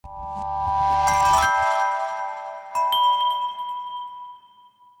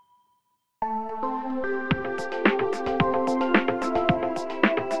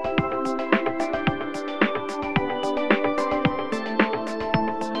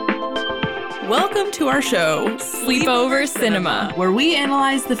Welcome to our show, Sleepover Cinema, where we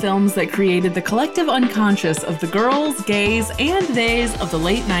analyze the films that created the collective unconscious of the girls, gays, and theys of the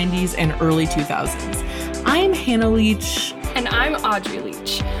late 90s and early 2000s. I'm Hannah Leach. And I'm Audrey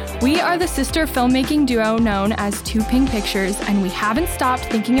Leach. We are the sister filmmaking duo known as Two Pink Pictures, and we haven't stopped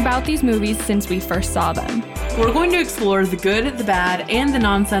thinking about these movies since we first saw them. We're going to explore the good, the bad, and the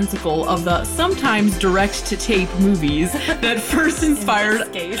nonsensical of the sometimes direct-to-tape movies that first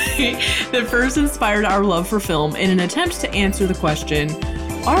inspired our love for film in an attempt to answer the question,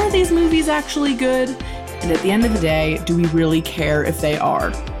 are these movies actually good? And at the end of the day, do we really care if they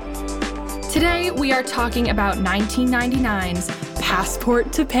are? Today, we are talking about 1999's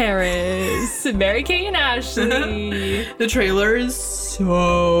Passport to Paris. Mary-Kate and Ashley. The trailer is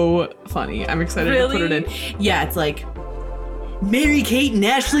so funny. I'm excited to put it in. Yeah, it's like, Mary-Kate and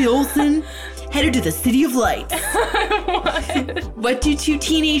Ashley Olsen headed to the City of Lights. What do two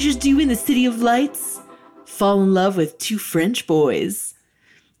teenagers do in the City of Lights? Fall in love with two French boys.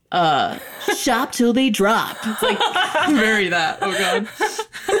 Shop till they drop. It's like, very that. Oh, God.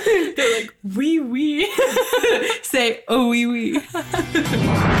 They're like, oui. Say, oh, oui.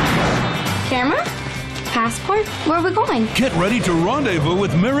 Camera? Passport? Where are we going? Get ready to rendezvous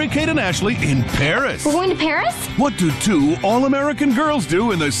with Mary-Kate and Ashley in Paris. We're going to Paris? What do two all-American girls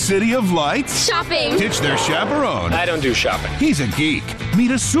do in the City of Lights? Shopping. Ditch their chaperone. I don't do shopping. He's a geek.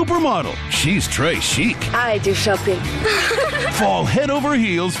 Meet a supermodel. She's très chic. I do shopping. Fall head over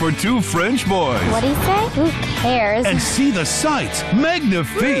heels for two French boys. What do you say? Who cares? And see the sights.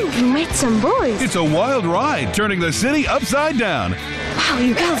 Magnifique. You met some boys. It's a wild ride, turning the city upside down. Wow,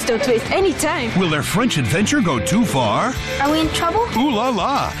 you girls don't waste any time. Will their French adventure go too far? Are we in trouble? Ooh la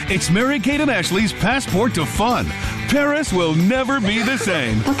la! It's Mary-Kate and Ashley's Passport to Fun. Paris will never be the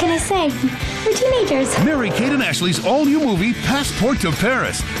same. What can I say? We're teenagers. Mary-Kate and Ashley's all-new movie, Passport to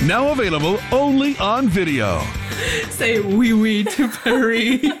Paris. Now available only on video. Say oui to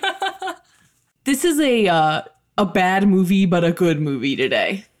Paris. This is a bad movie, but a good movie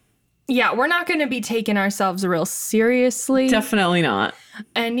today. Yeah, we're not going to be taking ourselves real seriously. Definitely not.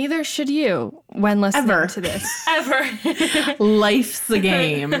 And neither should you when listening to this. Ever. Life's the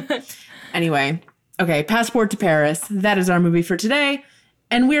game. Anyway, okay, Passport to Paris. That is our movie for today.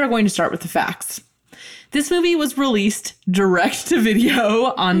 And we are going to start with the facts. This movie was released direct to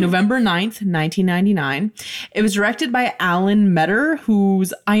video on November 9th, 1999. It was directed by Alan Metter,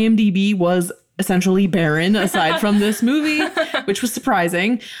 whose IMDb was essentially barren aside from this movie, which was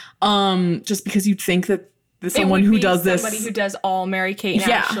surprising. Just because you'd think that someone who does this, somebody who does all Mary-Kate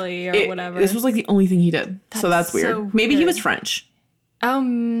and Ashley or whatever. This was like the only thing he did. So that's weird. So maybe good. he was French. Oh,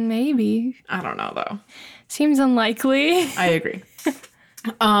 maybe. I don't know though. Seems unlikely. I agree.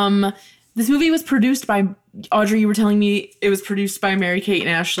 This movie was produced by Audrey. You were telling me it was produced by Mary-Kate and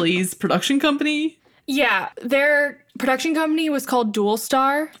Ashley's production company. Yeah, their production company was called Dual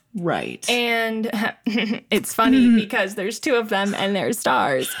Star. Right. And it's funny because there's two of them and they're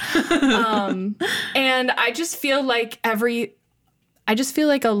stars. And I just feel like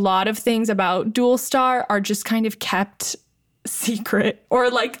a lot of things about Dual Star are just kind of kept secret,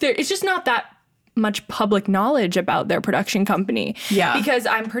 or like it's just not that much public knowledge about their production company. Yeah. Because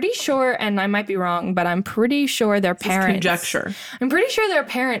I'm pretty sure, and I might be wrong, but I'm pretty sure their parents... Conjecture. I'm pretty sure their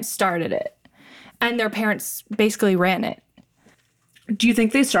parents started it. And their parents basically ran it. Do you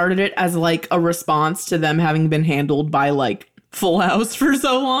think they started it as like a response to them having been handled by like Full House for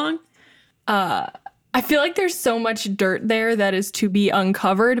so long? I feel like there's so much dirt there that is to be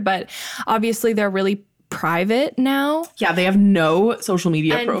uncovered, but obviously they're really private now. Yeah, they have no social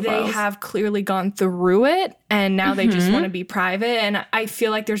media profiles. And they have clearly gone through it, and now they just want to be private. And I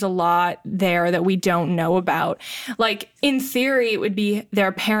feel like there's a lot there that we don't know about. Like, in theory, it would be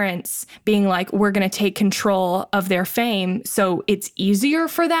their parents being like, we're going to take control of their fame so it's easier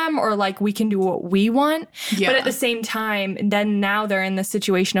for them, or like we can do what we want. Yeah. But at the same time, then now they're in the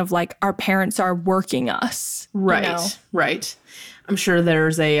situation of like, our parents are working us. Right, you know? Right. I'm sure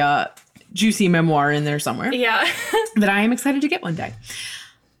there's a juicy memoir in there somewhere. Yeah. that I am excited to get one day.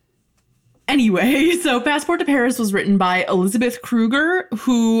 Anyway, so Passport to Paris was written by Elizabeth Kruger,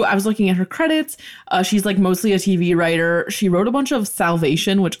 who I was looking at her credits. She's like mostly a TV writer. She wrote a bunch of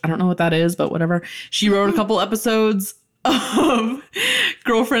Salvation, which I don't know what that is, but whatever. She wrote a couple episodes of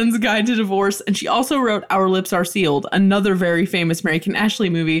Girlfriend's Guide to Divorce. And she also wrote Our Lips Are Sealed, another very famous Mary-Kate and Ashley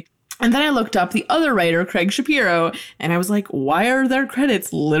movie. And then I looked up the other writer, Craig Shapiro, and I was like, why are their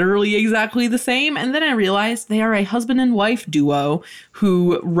credits literally exactly the same? And then I realized they are a husband and wife duo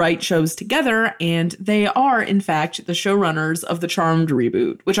who write shows together, and they are, in fact, the showrunners of the Charmed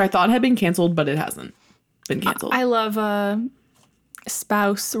reboot, which I thought had been canceled, but it hasn't been canceled. I love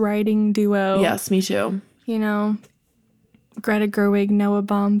spouse writing duo. Yes, me too. You know, Greta Gerwig, Noah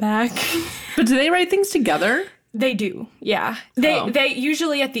Baumbach. But do they write things together? They do, yeah. Oh. They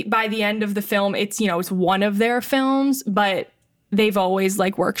usually by the end of the film, it's one of their films, but they've always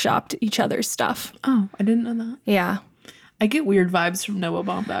like workshopped each other's stuff. Oh, I didn't know that. Yeah. I get weird vibes from Noah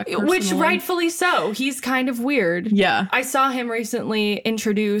Baumbach. Which personally. rightfully so. He's kind of weird. Yeah. I saw him recently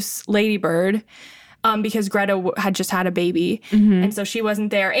introduce Lady Bird because Greta had just had a baby. Mm-hmm. And so she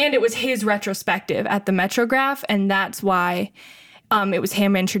wasn't there. And it was his retrospective at the Metrograph. And that's why it was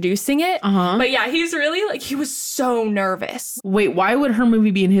him introducing it. Uh-huh. But yeah, he's really he was so nervous. Wait, why would her movie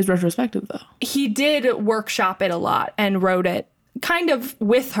be in his retrospective, though? He did workshop it a lot and wrote it kind of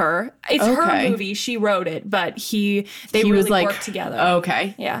with her. It's her movie. She wrote it, but they really worked together.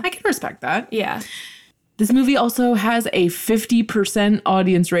 Okay. Yeah. I can respect that. Yeah. This movie also has a 50%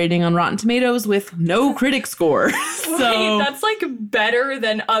 audience rating on Rotten Tomatoes with no critic score. So Wait, that's better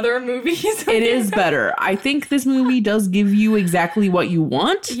than other movies. it is better. I think this movie does give you exactly what you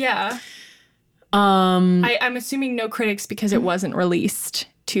want. Yeah. I'm assuming no critics because it wasn't released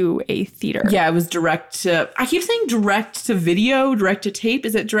to a theater. Yeah, it was direct to... I keep saying direct to video, direct to tape.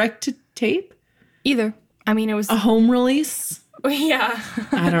 Is it direct to tape? Either. I mean, it was... A home release? Yeah.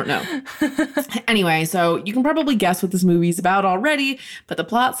 I don't know. Anyway, so you can probably guess what this movie's about already, but the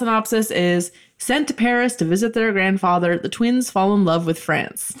plot synopsis is: sent to Paris to visit their grandfather, the twins fall in love with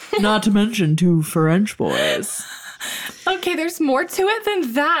France. Not to mention 2 French boys. Okay, there's more to it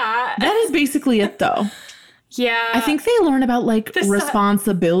than that. That is basically it, though. Yeah. I think they learn about,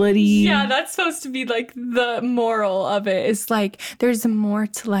 responsibility. Yeah, that's supposed to be, the moral of it is, there's more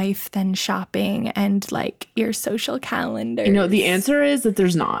to life than shopping and, your social calendar. The answer is that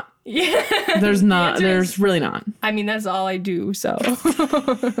there's not. Yeah. There's not. There's really not. I mean, that's all I do, so.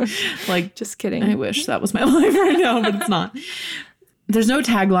 Just kidding. I wish that was my life right now, but it's not. There's no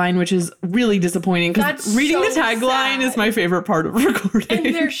tagline, which is really disappointing because reading the tagline is my favorite part of recording.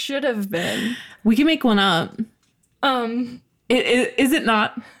 And there should have been. We can make one up. Is it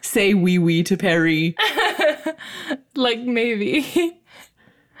not say wee wee to Perry? Maybe.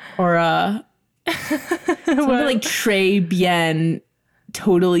 Or something like très bien,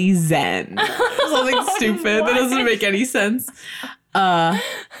 totally zen. Something stupid that doesn't make any sense.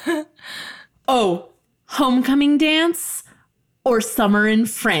 Homecoming dance or summer in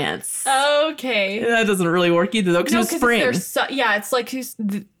France. Okay. That doesn't really work either, though, because it was spring. It's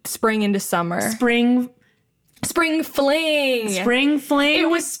spring into summer. Spring fling. Spring fling. It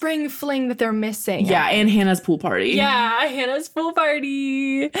was spring fling that they're missing. Yeah, and Hannah's pool party. Yeah, Hannah's pool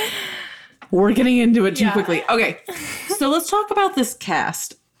party. We're getting into it too quickly. Okay, so let's talk about this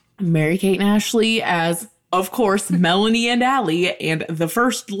cast. Mary-Kate and Ashley as, of course, Melanie and Allie, and the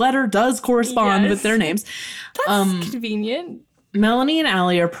first letter does correspond with their names. That's convenient. Melanie and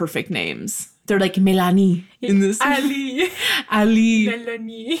Allie are perfect names. They're like Melanie in this. Allie. Allie.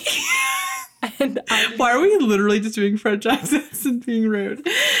 Melanie. And Allie. Why are we literally just doing French accents and being rude?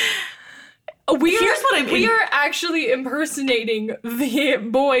 We are actually impersonating the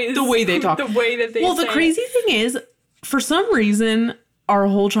boys. The way they talk. The way that they Well, the crazy thing is, for some reason, our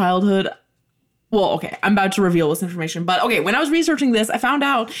whole childhood... Well, okay, I'm about to reveal this information. But okay, when I was researching this, I found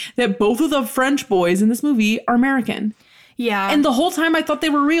out that both of the French boys in this movie are American. Yeah. And the whole time I thought they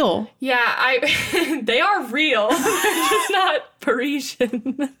were real. Yeah, they are real. They're just not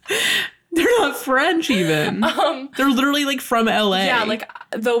Parisian. They're not French even. They're literally from LA. Yeah,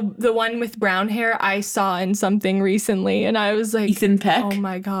 the one with brown hair I saw in something recently, and I was like, Ethan Peck. Oh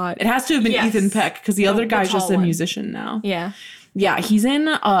my god. It has to have been Ethan Peck because the other guy's tall just a one. musician now. Yeah. Yeah, he's in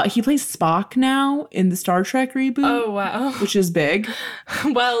he plays Spock now in the Star Trek reboot. Oh wow. Which is big.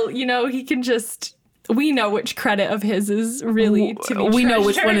 Well, he can just we know which credit of his is really to be We know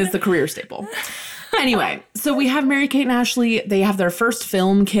which treasured. one is the career staple. Anyway, so we have Mary-Kate and Ashley. They have their first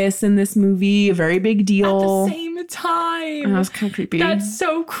film kiss in this movie. A very big deal. At the same time. That was kind of creepy. That's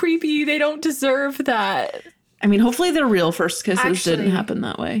so creepy. They don't deserve that. I mean, hopefully their real first kisses didn't Actually- happen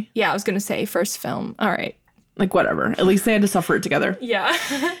that way. Yeah, I was going to say first film. All right. Whatever. At least they had to suffer it together. Yeah.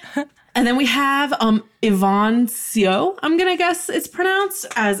 And then we have Yvonne Sio, I'm going to guess it's pronounced,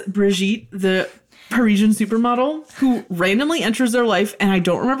 as Brigitte, the Parisian supermodel, who randomly enters their life, and I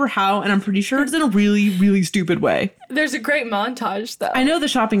don't remember how, and I'm pretty sure it's in a really, really stupid way. There's a great montage, though. I know the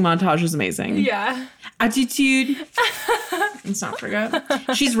shopping montage is amazing. Yeah. Attitude. Let's not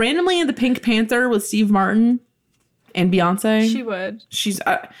forget. She's randomly in the Pink Panther with Steve Martin and Beyonce. She would. She's,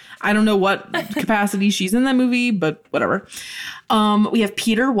 I don't know what capacity she's in that movie, but whatever. We have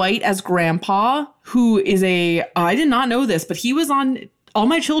Peter White as Grandpa, who is I did not know this, but he was on All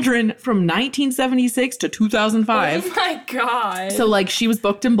My Children from 1976 to 2005. Oh my God. So, like, she was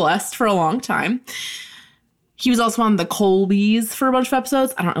booked and blessed for a long time. He was also on The Colbys for a bunch of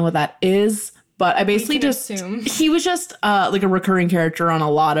episodes. I don't know what that is, but I basically can just... assume. He was just, like, a recurring character on a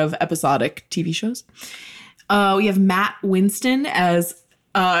lot of episodic TV shows. We have Matt Winston as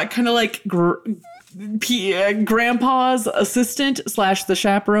kind of like grandpa's assistant / the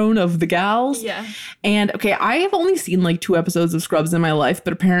chaperone of the gals. Yeah. And okay, I have only seen like 2 episodes of Scrubs in my life,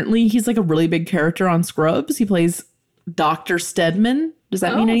 but apparently he's like a really big character on Scrubs. He plays Dr. Stedman. Does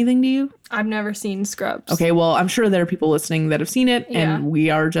that mean anything to you? I've never seen Scrubs. Okay, well, I'm sure there are people listening that have seen it, and we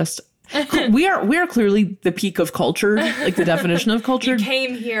are just we are clearly the peak of culture, like the definition of culture. You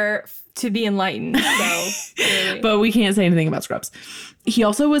came here to be enlightened, so clearly. But we can't say anything about Scrubs. He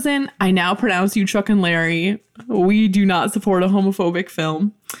also was in I Now Pronounce You Chuck and Larry. We do not support a homophobic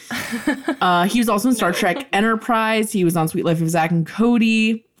film. He was also in Star Trek Enterprise. He was on Sweet Life of Zack and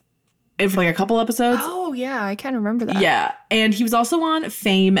Cody for like a couple episodes. Oh, yeah, I can't remember that. Yeah. And he was also on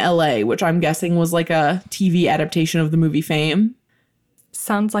Fame LA, which I'm guessing was like a TV adaptation of the movie Fame.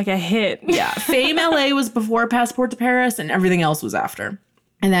 Sounds like a hit. Yeah. Fame LA was before Passport to Paris, and everything else was after.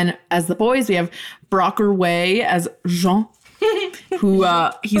 And then as the boys, we have Brocker Way as Jean, who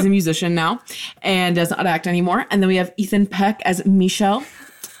he's a musician now and does not act anymore. And then we have Ethan Peck as Michel.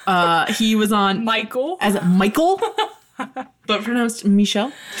 He was on Michael. as Michael, but pronounced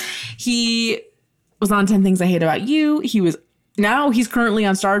Michel. He was on 10 Things I Hate About You. He's currently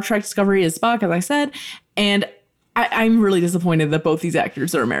on Star Trek Discovery as Spock, as I said. And I'm really disappointed that both these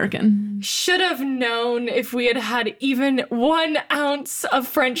actors are American. Should have known if we had had even 1 ounce of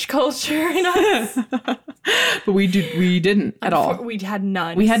French culture in us. But we didn't at all. We had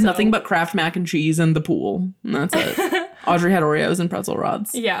none. We had nothing but Kraft mac and cheese and the pool. And that's it. Audrey had Oreos and pretzel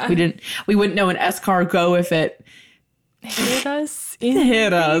rods. Yeah. We wouldn't know an escargot if it hit us.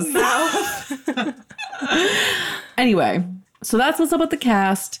 Hit us. Anyway, so that's what's up with the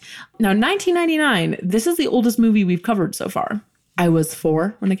cast. Now, 1999, this is the oldest movie we've covered so far. I was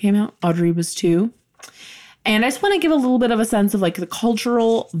 4 when it came out. Audrey was 2. And I just want to give a little bit of a sense of like the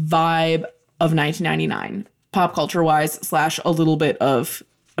cultural vibe of 1999, pop culture wise / a little bit of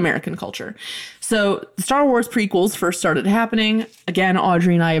American culture. So the Star Wars prequels first started happening. Again,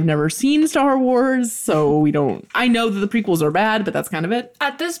 Audrey and I have never seen Star Wars, so I know that the prequels are bad, but that's kind of it.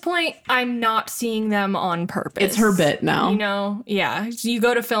 At this point, I'm not seeing them on purpose. It's her bit now. You know, yeah. You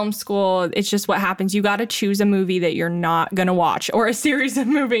go to film school, it's just what happens. You got to choose a movie that you're not going to watch or a series of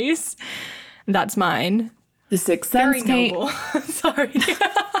movies. That's mine. The Sixth Sense Very noble. Sorry.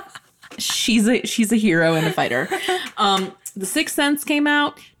 She's a hero and a fighter. The Sixth Sense came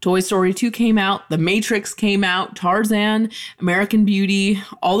out, Toy Story 2 came out, The Matrix came out, Tarzan, American Beauty.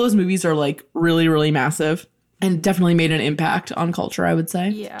 All those movies are like really, really massive and definitely made an impact on culture, I would say.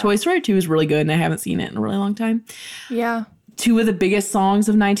 Yeah. Toy Story 2 is really good and I haven't seen it in a really long time. Yeah. 2 of the biggest songs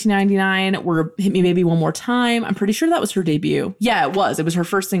of 1999 were Hit Me Baby One More Time. I'm pretty sure that was her debut. Yeah, it was. It was her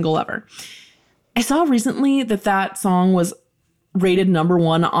first single ever. I saw recently that song was rated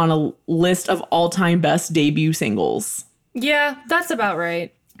 #1 on a list of all-time best debut singles. Yeah, that's about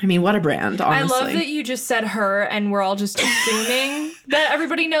right. I mean, what a brand, honestly. I love that you just said her and we're all just assuming that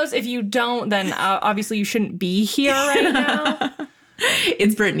everybody knows. If you don't, then obviously you shouldn't be here right now.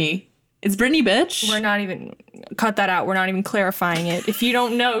 It's Britney. It's Britney, bitch. We're not even... Cut that out. We're not even clarifying it. If you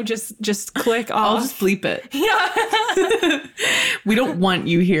don't know, just click off. I'll just bleep it. Yeah. We don't want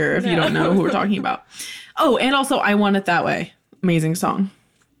you here if you don't know who we're talking about. Oh, and also I Want It That Way. Amazing song.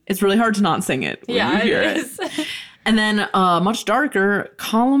 It's really hard to not sing it when you hear it. And then much darker,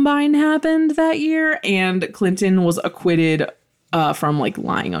 Columbine happened that year, and Clinton was acquitted from like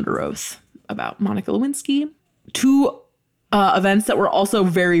lying under oath about Monica Lewinsky. 2 events that were also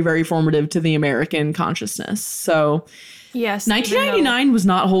very, very formative to the American consciousness. So yes, 1999 was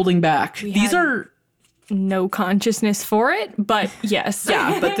not holding back. These are no consciousness for it, but yes.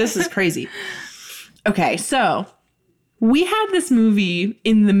 Yeah, but this is crazy. Okay, so we had this movie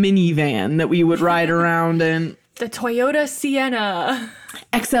in the minivan that we would ride around in. The Toyota Sienna.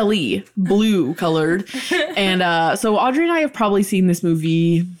 XLE, blue colored. And so Audrey and I have probably seen this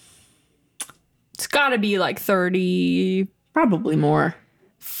movie. It's got to be like 30. Probably more.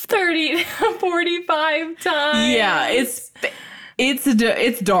 30, 45 times. Yeah,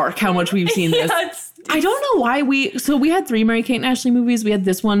 it's dark how much we've seen this. Yeah, I don't know why we had 3 Mary-Kate and Ashley movies. We had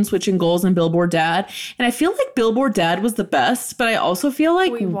this one, Switching Goals, and Billboard Dad. And I feel like Billboard Dad was the best, but I also feel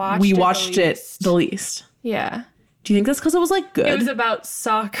like we watched it the least. Yeah. Do you think that's because it was like good? It was about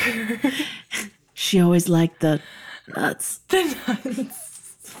soccer. She always liked the nuts. The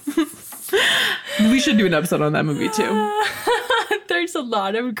nuts. We should do an episode on that movie too. There's a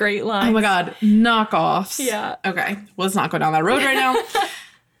lot of great lines. Oh my God, knockoffs. Yeah. Okay, well, let's not go down that road right now.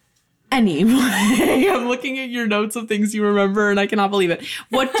 Anyway, I'm looking at your notes of things you remember, and I cannot believe it.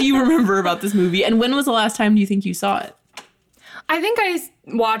 What do you remember about this movie, and when was the last time do you think you saw it? I think I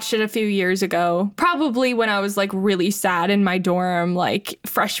watched it a few years ago, probably when I was like really sad in my dorm, like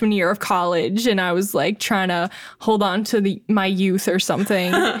freshman year of college, and I was like trying to hold on to my youth or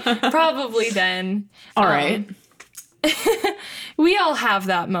something. Probably then. All right. We all have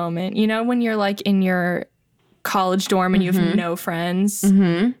that moment, you know, when you're like in your college dorm and you have no friends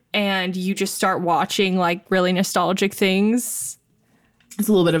and you just start watching like really nostalgic things. It's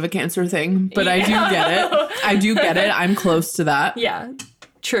a little bit of a Cancer thing, but I do get it. I do get it. I'm close to that. Yeah,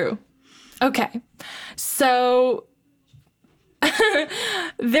 true. Okay. So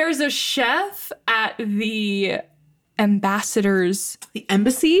there's a chef at the ambassador's. The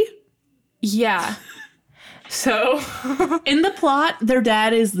embassy? Yeah. So in the plot, their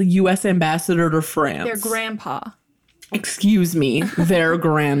dad is the U.S. ambassador to France. their grandpa. Excuse me, their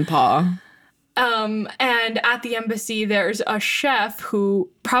grandpa. And at the embassy, there's a chef who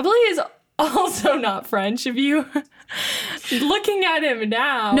probably is also not French. If you looking at him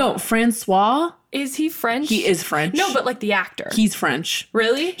now. No, Francois. Is he French? He is French. No, but like the actor. He's French.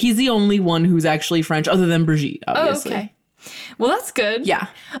 Really? He's the only one who's actually French, other than Brigitte, obviously. Oh, okay. Well, that's good. Yeah.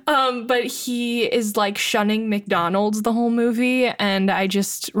 But he is like shunning McDonald's the whole movie, and I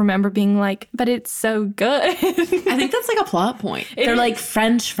just remember being like, but it's so good. I think that's like a plot point. They're is. like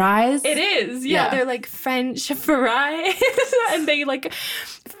French fries. It is. Yeah. They're like French fries. And they like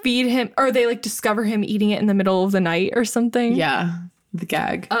feed him, or they like discover him eating it in the middle of the night or something. Yeah. The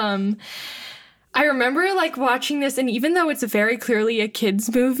gag. I remember like watching this, and even though it's very clearly a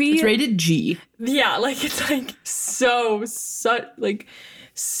kid's movie, It's rated G. yeah, like it's like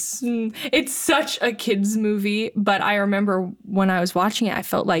it's such a kid's movie. But I remember when I was watching it, I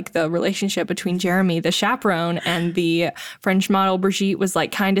felt like the relationship between Jeremy, the chaperone, and the French model Brigitte was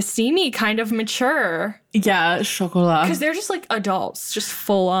like kind of steamy, kind of mature. Yeah, chocolat. Because they're just like adults, just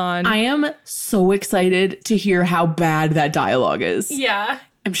full on. I am so excited to hear how bad that dialogue is. yeah.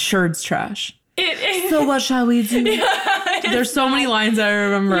 I'm sure it's trash. It is. So what shall we do? There's so many lines I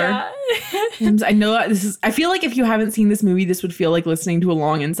remember. Yeah. I know that this is. I feel like if you haven't seen this movie, this would feel like listening to a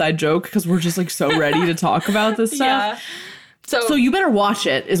long inside joke because we're just like so ready to talk about this stuff. Yeah. So you better watch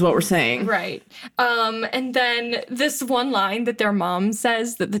it, is what we're saying. Right. And then this one line that their mom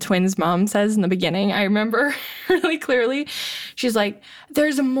says, that the twins' mom says in the beginning, I remember really clearly. She's like,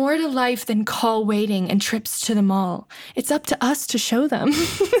 there's more to life than call waiting and trips to the mall. It's up to us to show them.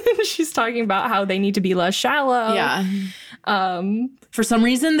 She's talking about how they need to be less shallow. Yeah. For some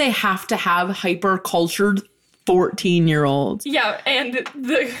reason, they have to have hyper-cultured 14-year-olds. Yeah, and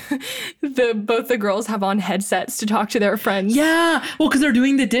the both the girls have on headsets to talk to their friends. Yeah. Well, because they're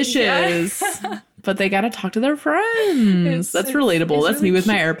doing the dishes. But they got to talk to their friends. That's relatable. That's really me with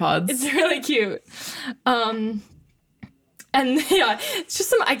my cute. AirPods. It's really cute. And yeah, it's just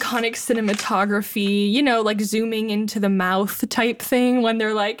some iconic cinematography, you know, like zooming into the mouth type thing when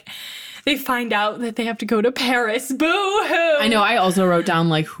they're like, they find out that they have to go to Paris. Boo-hoo! I know. I also wrote down,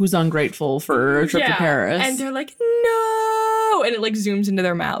 like, who's ungrateful for a trip to Paris. And they're like, no! And it, like, zooms into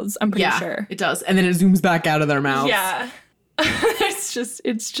their mouths, I'm pretty sure. It does. And then it zooms back out of their mouths. Yeah.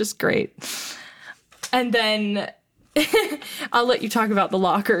 It's just great. And then I'll let you talk about the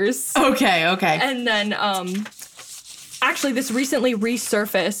lockers. Okay. And then, actually, this recently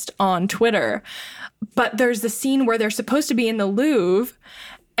resurfaced on Twitter, but there's the scene where they're supposed to be in the Louvre,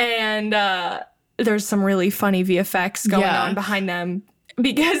 and there's some really funny VFX going on behind them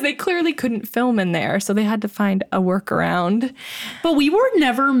because they clearly couldn't film in there, so they had to find a workaround. But we were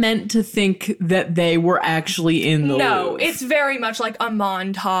never meant to think that they were actually in the No, Louvre. it's very much like a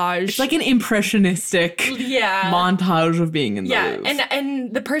montage. It's like an impressionistic montage of being in the Louvre.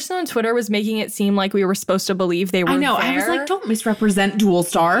 And the person on Twitter was making it seem like we were supposed to believe they were I know. there. I was like, don't misrepresent Dual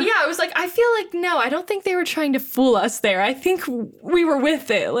Star. Yeah, I was like, I feel like, no, I don't think they were trying to fool us there. I think we were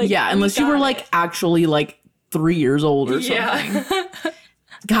with it. Like, Yeah, unless you were, got like, it. actually, like, 3 years old or something. Yeah.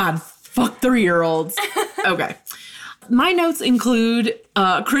 God, fuck 3-year-olds. Okay. My notes include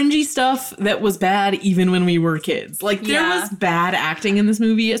cringy stuff that was bad even when we were kids. Like, there was bad acting in this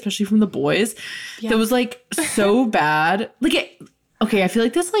movie, especially from the boys. That was, like, so bad. Like, okay, I feel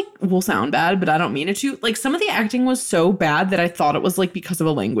like this, like, will sound bad, but I don't mean it to. Like, some of the acting was so bad that I thought it was, like, because of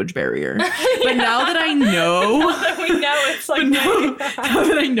a language barrier. But now that I know... we know it's like now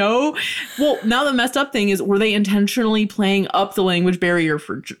that I know... Well, now the messed up thing is, were they intentionally playing up the language barrier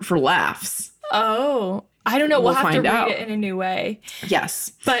for laughs? Oh, I don't know. We'll have to find read out. it in a new way.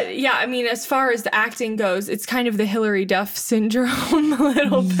 Yes. But yeah, I mean, as far as the acting goes, it's kind of the Hilary Duff syndrome a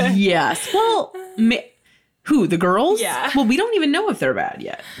little bit. Yes. Well, who? The girls? Yeah. Well, we don't even know if they're bad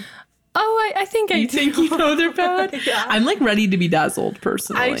yet. Oh, I think I do. Think you know they're bad? Yeah. I'm like ready to be dazzled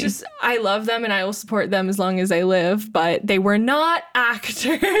personally. I love them and I will support them as long as I live, but they were not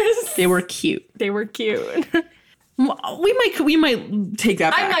actors. They were cute. They were cute. We might take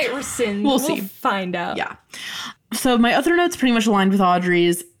that back. I might rescind. We'll see. Find out. Yeah. So my other notes pretty much aligned with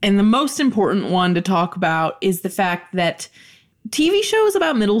Audrey's, and the most important one to talk about is the fact that TV shows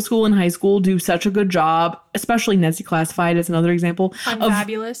about middle school and high school do such a good job, especially Nancy Classified is another example.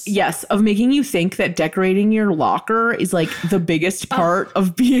 Fabulous. Yes, of making you think that decorating your locker is like the biggest part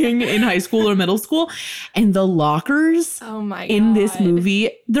of being in high school or middle school. And the lockers in this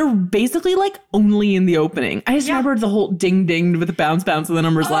movie, they're basically like only in the opening. I just remembered the whole ding ding with the bounce bounce of the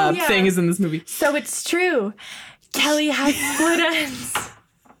numbers lab thing is in this movie. So it's true. Kelly has split ends.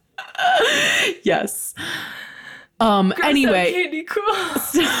 Yes. Anyway. Candy cool.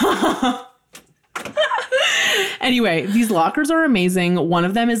 Anyway, these lockers are amazing. One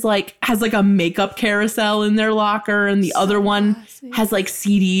of them is like has like a makeup carousel in their locker, and the other one has like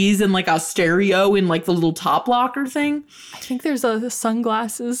CDs and like a stereo in like the little top locker thing. I think there's a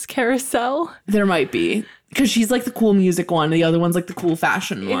sunglasses carousel. There might be, because she's like the cool music one. The other one's like the cool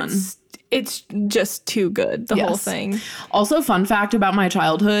fashion one. It's just too good, the whole thing. Also, fun fact about my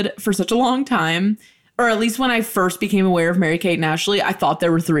childhood, for such a long time, or at least when I first became aware of Mary-Kate and Ashley, I thought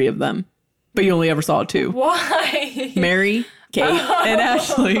there were 3 of them. But you only ever saw 2. Why? Mary, Kate, and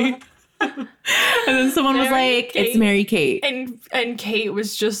Ashley. And then someone was like, Kate. It's Mary-Kate. And Kate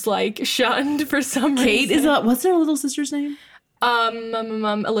was just like shunned for some reason. Kate is what's their little sister's name?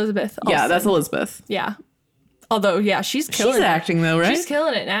 Elizabeth. Yeah, Olsen. that's Elizabeth. Yeah. Although, yeah, she's killing She's it. acting though, right? She's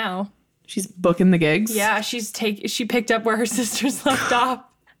killing it now. She's booking the gigs. Yeah, she picked up where her sisters left off.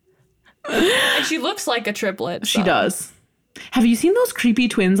 And she looks like a triplet. She does. Have you seen those creepy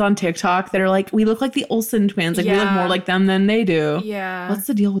twins on TikTok that are like, we look like the Olsen twins. Like, we look more like them than they do. Yeah. What's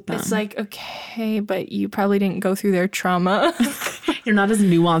the deal with them? It's like, okay, but you probably didn't go through their trauma. You're not as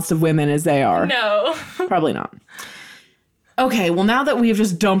nuanced of women as they are. No. Probably not. Okay, well, now that we've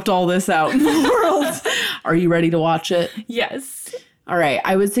just dumped all this out in the world, are you ready to watch it? Yes. All right.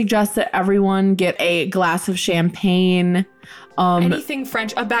 I would suggest that everyone get a glass of champagne. Anything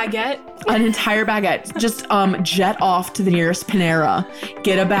French. A baguette. An entire baguette. Just jet off to the nearest Panera.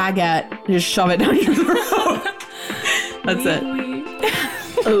 Get a baguette. And just shove it down your throat. That's it.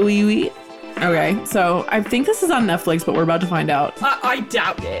 Oh, oui, oui. Okay, so I think this is on Netflix, but we're about to find out. I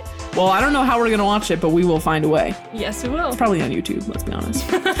doubt it. Well, I don't know how we're going to watch it, but we will find a way. Yes, we will. It's probably on YouTube, let's be honest.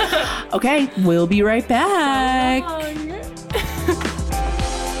 Okay, we'll be right back.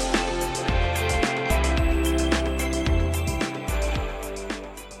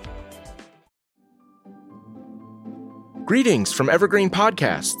 Greetings from Evergreen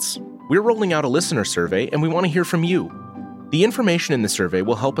Podcasts. We're rolling out a listener survey, and we want to hear from you. The information in the survey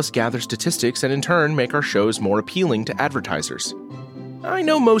will help us gather statistics and in turn make our shows more appealing to advertisers. I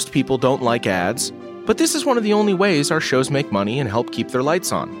know most people don't like ads, but this is one of the only ways our shows make money and help keep their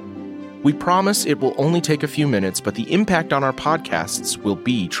lights on. We promise it will only take a few minutes, but the impact on our podcasts will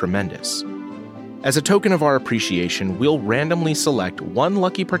be tremendous. As a token of our appreciation, we'll randomly select one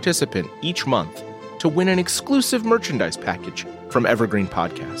lucky participant each month to win an exclusive merchandise package from Evergreen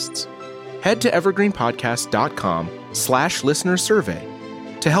Podcasts. Head to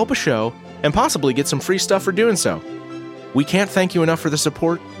evergreenpodcast.com/listenersurvey to help a show and possibly get some free stuff for doing so. We can't thank you enough for the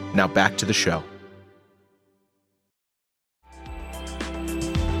support. Now back to the show.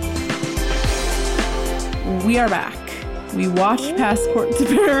 We are back. We watched Passport to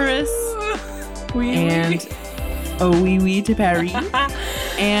Paris. And Oh Oui Oui to Paris.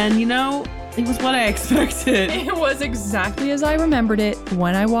 And you know, it was what I expected. It was exactly as I remembered it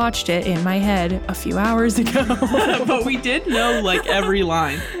when I watched it in my head a few hours ago. But we did know like every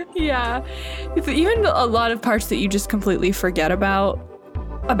line. Yeah. Even a lot of parts that you just completely forget about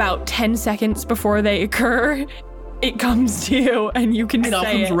 10 seconds before they occur, it comes to you and you can It all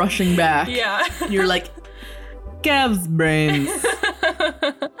say comes rushing back. Yeah. You're like, Gav's brains.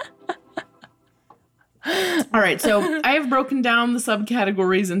 All right, so I have broken down the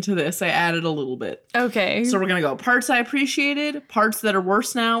subcategories into this. I added a little bit. Okay. So we're going to go parts I appreciated, parts that are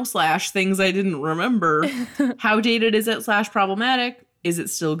worse now, / things I didn't remember, how dated is it / problematic, is it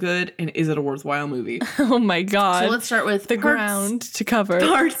still good, and is it a worthwhile movie? Oh my God. So let's start with the ground to cover.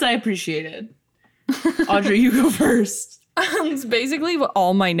 Parts I appreciated. Audrey, you go first. It's basically what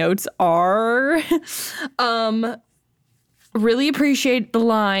all my notes are. really appreciate the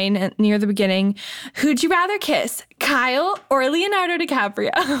line near the beginning. Who'd you rather kiss, Kyle or Leonardo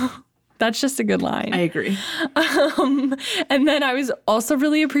DiCaprio? That's just a good line. I agree. And then I was also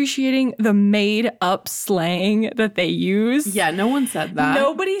really appreciating the made up slang that they use. Yeah, no one said that.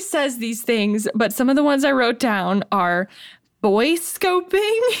 Nobody says these things, but some of the ones I wrote down are boy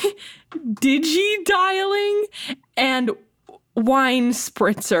scoping, digi-dialing, and wine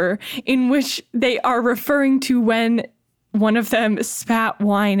spritzer, in which they are referring to when one of them spat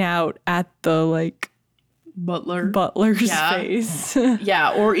wine out at the butler's face.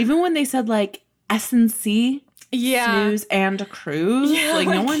 Yeah, or even when they said like S&C, Yeah. snooze and cruise. Yeah, like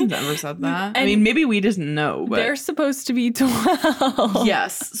no like- one's ever said that. I and mean, maybe we just know, but They're supposed to be 12.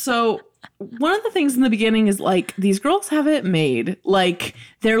 yes. So one of the things in the beginning is like these girls have it made. Like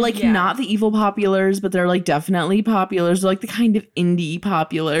they're like Yeah. not the evil populars, but they're like definitely populars. They're like the kind of indie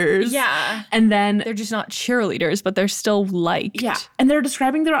populars. Yeah. And then They're just not cheerleaders, but they're still liked. yeah, and they're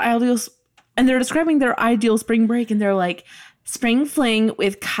describing their ideal spring break, and they're like spring fling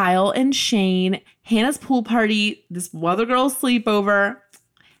with Kyle and Shane, Hannah's pool party, this other girl's sleepover,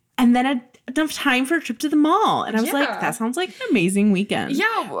 and then enough time for a trip to the mall. And I was like, Yeah. that sounds like an amazing weekend.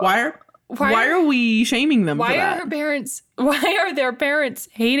 Yeah. Why are we shaming them for Why that? are their parents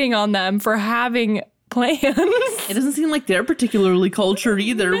hating on them for having plans? It doesn't seem like they're particularly cultured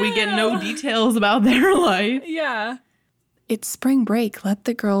either. We get no details about their life. Yeah. It's spring break. Let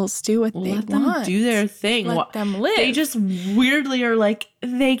the girls do what they Let them want. do their thing. Let them live. They just weirdly are like,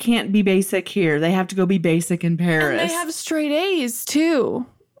 they can't be basic here. They have to go be basic in Paris. And they have straight A's too.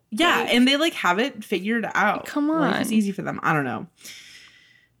 yeah, and they like have it figured out. Come Like, on. it's easy for them. I don't know.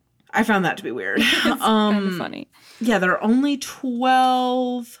 I found that to be weird. Kind of funny. Yeah, they're only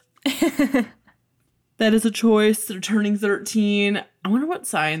 12. That is a choice. They're turning 13. I wonder what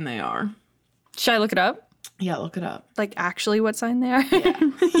sign they are. Should I look it up? Yeah, look it up. Like actually what sign they are?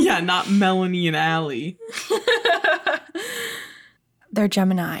 Yeah, not Melanie and Allie. They're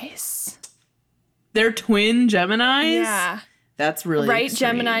Geminis. They're twin Geminis? Yeah. That's really Right,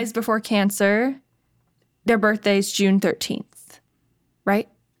 extreme. Geminis before Cancer. Their birthday's June 13th. Right?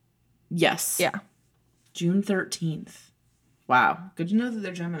 Yes. Yeah. June 13th. Wow. Good to know that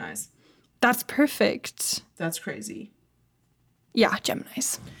they're Geminis. That's perfect. That's crazy. Yeah,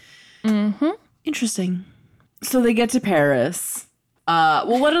 Geminis. Interesting. So they get to Paris.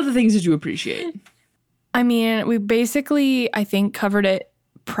 Well, what other things did you appreciate? I mean, we basically, I think, covered it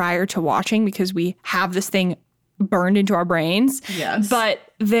prior to watching because we have this thing burned into our brains. Yes. But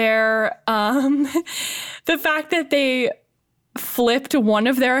they're, the fact that they flipped one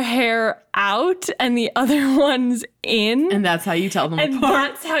of their hair out and the other one's in. And that's how you tell them And apart.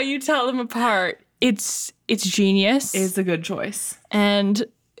 that's how you tell them apart. It's genius. It's a good choice. And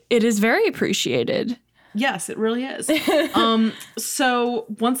it is very appreciated. Yes, it really is. So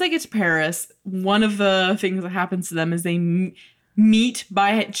once they get to Paris, one of the things that happens to them is they meet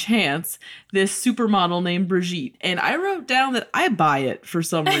by chance this supermodel named Brigitte. And I wrote down that I buy it for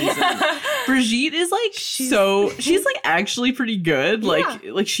some reason. Brigitte is like she's like actually pretty good.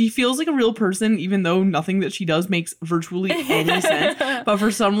 Like she feels like a real person, even though nothing that she does makes virtually any sense. But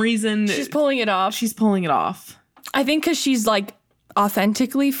for some reason She's pulling it off. she's pulling it off. I think because she's like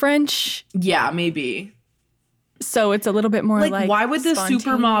authentically French. Yeah, maybe. So it's a little bit more like why would this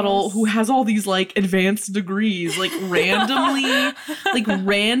supermodel who has all these like advanced degrees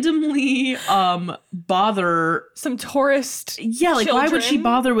randomly bother some tourist why would she children?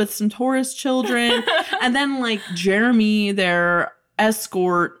 bother with some tourist children and then like Jeremy, their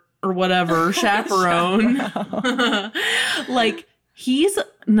escort or whatever, chaperone like he's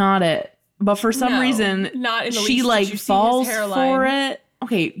not it, but for some No, reason not in the she least. Did like you see his falls hairline? for it.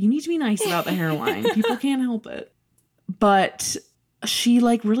 Okay, you need to be nice about the hairline. People can't help it. But she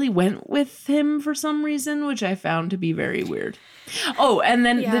like really went with him for some reason, which I found to be very weird. Oh, and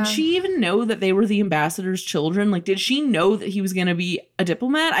then Yeah. did she even know that they were the ambassador's children? Like, did she know that he was going to be a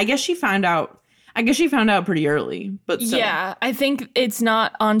diplomat? I guess she found out pretty early, but still. Yeah, I think it's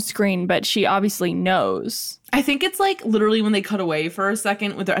not on screen, but she obviously knows. I think it's like literally when they cut away for a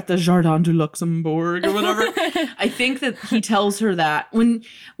second when they're at the Jardin du Luxembourg or whatever. I think that he tells her that when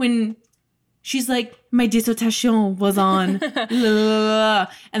she's like, my dissertation was on, la, la, la, la.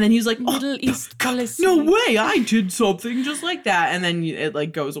 And then he's like, oh, Middle East policy. no way, I did something just like that. And then it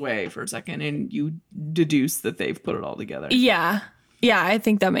like goes away for a second and you deduce that they've put it all together. Yeah. Yeah, I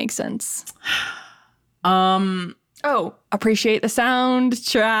think that makes sense. Oh, appreciate the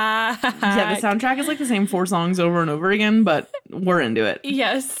soundtrack. Yeah, the soundtrack is like the same 4 songs over and over again, but we're into it.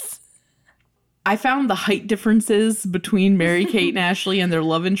 Yes. I found the height differences between Mary-Kate and Ashley and their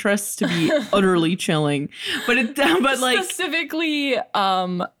love interests to be utterly chilling. But like specifically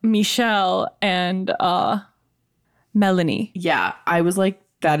Michelle and Melanie. Yeah, I was like,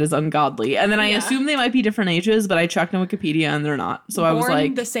 that is ungodly. And then I assumed they might be different ages, but I checked on Wikipedia and they're not. So I was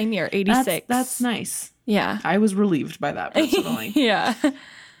like, the same year, 86. That's nice. Yeah. I was relieved by that personally. Yeah.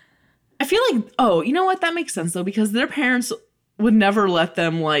 I feel like, oh, you know what? That makes sense though, because their parents would never let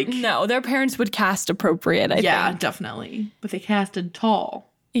them like. No, their parents would cast appropriate, I think. Yeah, definitely. But they casted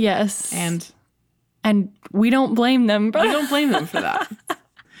tall. Yes. And we don't blame them. we don't blame them for that.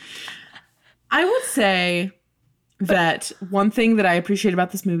 I would say that one thing that I appreciate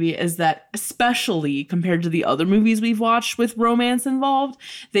about this movie is that, especially compared to the other movies we've watched with romance involved,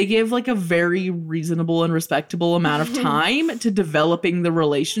 they give like a very reasonable and respectable amount of time to developing the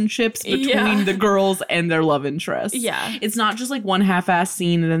relationships between the girls and their love interests. Yeah. It's not just like one half-ass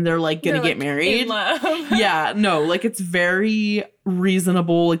scene and then they're like gonna get married. In love. Yeah, no, like it's very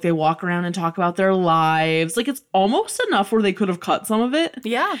reasonable. Like they walk around and talk about their lives. Like it's almost enough where they could have cut some of it.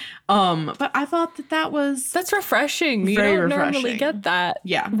 Yeah. But I thought that was That's refreshing. You Very don't refreshing. normally get that.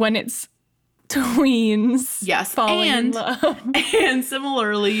 Yeah. When it's tweens. Yes. Falling in love. And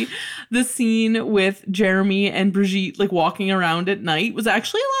similarly, the scene with Jeremy and Brigitte like walking around at night was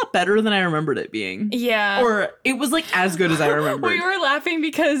actually a lot better than I remembered it being. Yeah. Or it was like as good as I remembered. We were laughing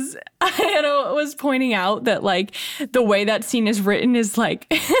because Anna was pointing out that like the way that scene is written is like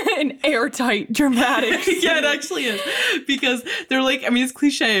an airtight dramatic scene. Yeah, it actually is. Because they're like, I mean, it's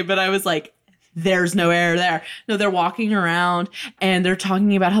cliche, but I was like, there's no air there. No, they're walking around and they're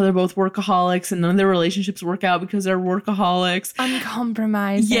talking about how they're both workaholics and none of their relationships work out because they're workaholics.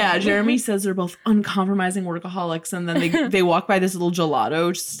 Uncompromising. Yeah, Jeremy says they're both uncompromising workaholics, and then they walk by this little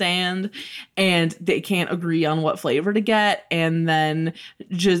gelato stand and they can't agree on what flavor to get, and then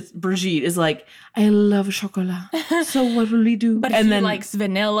just Brigitte is like, I love chocolate. So what will we do? But and he then likes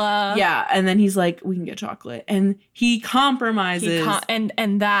vanilla. yeah, and then he's like, we can get chocolate, and he compromises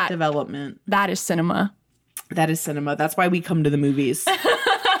and that development. that is cinema. That is cinema. That's why we come to the movies.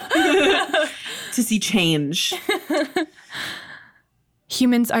 To see change.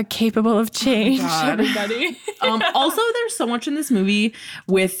 Humans are capable of change, God. everybody. Also, there's so much in this movie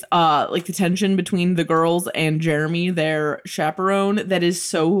with like the tension between the girls and Jeremy, their chaperone, that is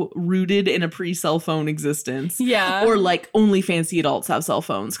so rooted in a pre-cell phone existence. Yeah. Or like only fancy adults have cell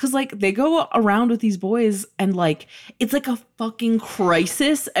phones. Because like they go around with these boys and like it's like a fucking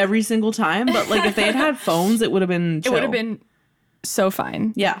crisis every single time. But like if they had had phones, it would have been chill. It would have been so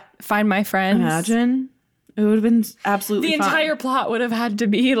fine. Yeah. Find my friends. Imagine. It would have been absolutely The fine. entire plot would have had to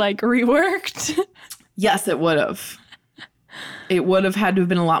be like reworked. Yes, it would have. It would have had to have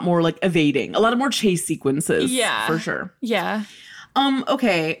been a lot more like evading, a lot of more chase sequences. Yeah. For sure. Yeah.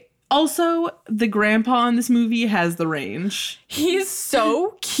 Okay. Also, the grandpa in this movie has the range. He's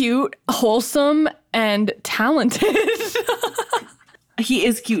so cute, wholesome, and talented. He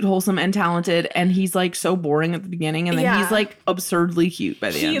is cute, wholesome, and talented, and he's like so boring at the beginning, and then Yeah. he's like absurdly cute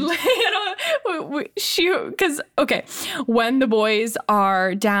by the end. Because, okay, when the boys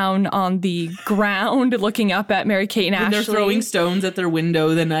are down on the ground looking up at Mary-Kate and When Ashley. they're throwing stones at their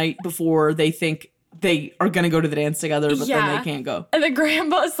window the night before they think they are going to go to the dance together, but then they can't go. And the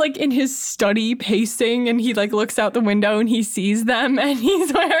grandpa's like in his study pacing, and he like looks out the window and he sees them, and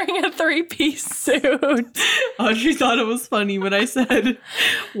he's wearing a 3-piece suit. Audrey thought it was funny when I said,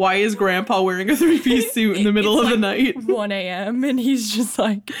 why is grandpa wearing a 3-piece suit in the middle of the night? 1 a.m. and he's just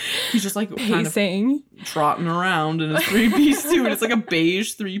like kind pacing. of trotting around in a 3-piece suit. It's like a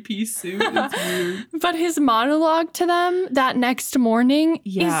beige 3-piece suit. It's weird. But his monologue to them that next morning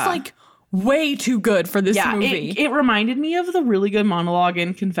Yeah. is like way too good for this movie. It reminded me of the really good monologue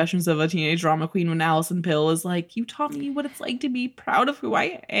in Confessions of a Teenage Drama Queen when Allison Pill is like, you taught me what it's like to be proud of who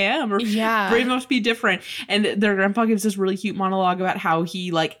I am, or brave enough to be different. And their grandpa gives this really cute monologue about how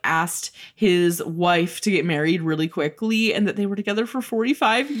he like asked his wife to get married really quickly and that they were together for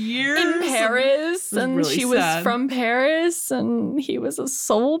 45 years. In Paris, and really she sad. was from Paris, and he was a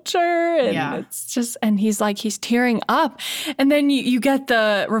soldier, and it's just, and he's like, he's tearing up, and then you get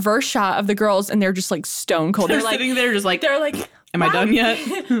the reverse shot of the girls, and they're just like stone cold. They're like, sitting there just like, they're like, am I done yet?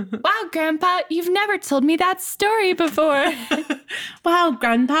 wow, Grandpa, you've never told me that story before. Wow,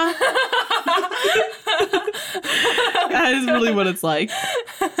 Grandpa. That is really what it's like.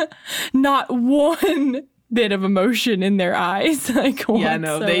 Not one bit of emotion in their eyes. Like, Yeah,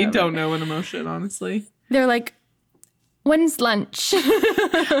 no, they whatsoever. don't know an emotion, honestly. They're like, when's lunch?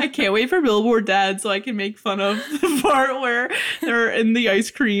 I can't wait for Billboard Dad so I can make fun of the part where they're in the ice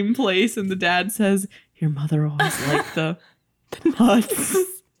cream place and the dad says, your mother always liked the nuts.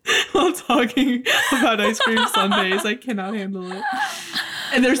 while talking about ice cream sundaes. I cannot handle it.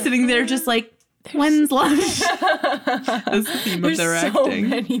 And they're sitting there just like, when's lunch? That's the theme of their acting.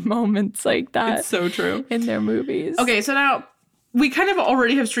 There's so many moments like that. It's so true. In their movies. Okay, so now we kind of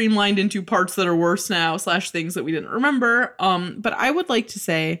already have streamlined into parts that are worse now / things that we didn't remember. But I would like to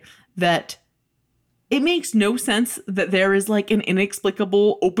say that it makes no sense that there is like an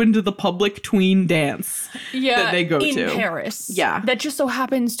inexplicable open to the public tween dance that they go in to. Paris. Yeah. That just so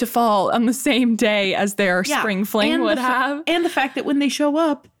happens to fall on the same day as their spring fling and would have. And the fact that when they show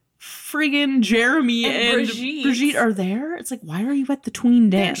up, friggin' Jeremy and Brigitte. Brigitte are there. It's like, why are you at the tween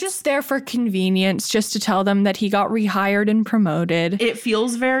dance? They're just there for convenience, just to tell them that he got rehired and promoted. It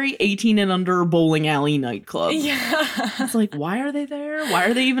feels very 18 and under bowling alley nightclub. Yeah. It's like, why are they there? Why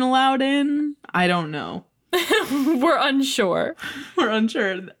are they even allowed in? I don't know. We're unsure. We're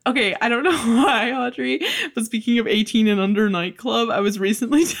unsure. Okay, I don't know why, Audrey, but speaking of 18 and under nightclub, I was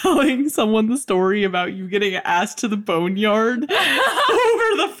recently telling someone the story about you getting asked to the boneyard over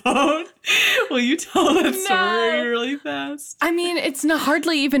the phone. Will you tell that story really fast? I mean, it's not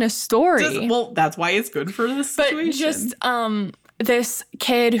hardly even a story. Well, that's why it's good for this but situation. just this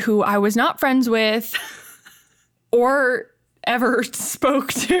kid who I was not friends with or ever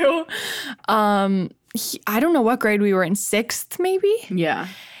spoke to, I don't know what grade we were in, 6th maybe? Yeah.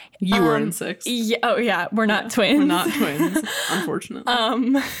 You were in 6th. Yeah, oh yeah, we're not twins. We're not twins,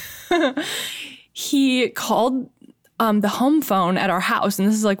 unfortunately. He called the home phone at our house, and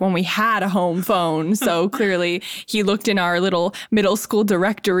this is like when we had a home phone, so clearly he looked in our little middle school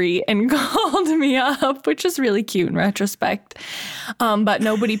directory and called me up, which is really cute in retrospect. But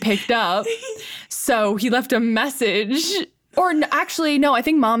nobody picked up, so he left a message, or actually, no, I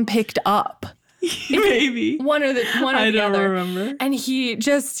think Mom picked up. Maybe. One or the other. I don't remember. And he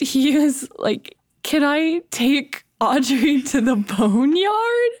was like, can I take Audrey to the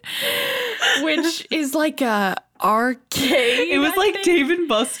boneyard? Which is like a arcade. It was like Dave and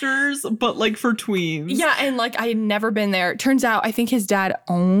Buster's, but like for tweens. Yeah, and like I had never been there. Turns out I think his dad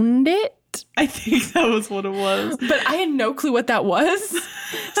owned it. I think that was what it was. But I had no clue what that was.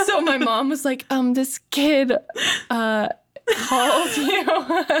 So my mom was like, this kid called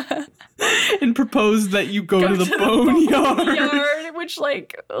you and proposed that you go to the boneyard. Which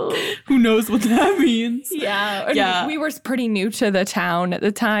like, who knows what that means? Yeah. And Yeah. we were pretty new to the town at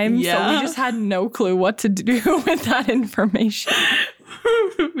the time, so Yeah. we just had no clue what to do with that information.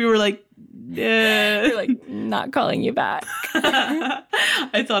 We were like, yeah. We're like, not calling you back.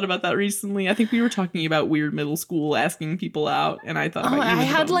 I thought about that recently. I think we were talking about weird middle school asking people out, and I thought about you. I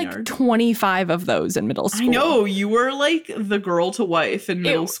had like 25 of those in middle school. I know, you were like the girl to wife in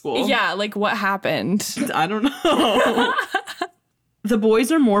middle school. Yeah, like what happened? I don't know. The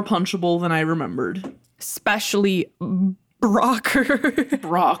boys are more punchable than I remembered. Especially Brocker.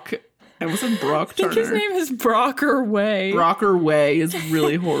 Brock. I wasn't Brock I Turner. think his name is Brocker Way. Brocker Way is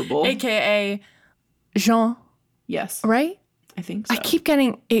really horrible. AKA Jean, Yes, right? I think so. I keep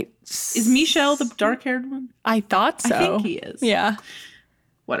getting it. Is Michel the dark-haired one? I thought so. I think he is. Yeah.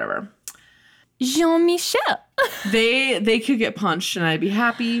 Whatever. Jean-Michel. They could get punched and I'd be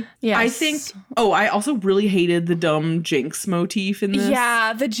happy. Yes. I think. Oh, I also really hated the dumb Jinx motif in this.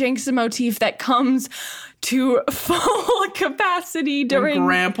 Yeah, the Jinx motif that comes to full capacity When during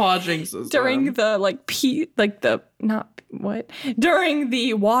Grandpa jinxes during them. the during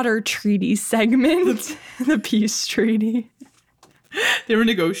the water treaty segment, the peace treaty. They were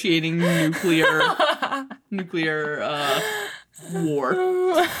negotiating nuclear war.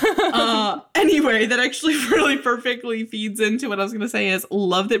 Anyway, that actually really perfectly feeds into what I was going to say is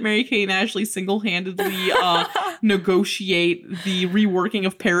love that Mary-Kate and Ashley single-handedly negotiate the reworking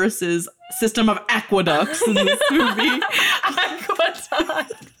of Paris's system of aqueducts in this movie. Aqueduct.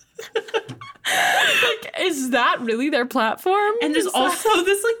 Like, is that really their platform? And there's also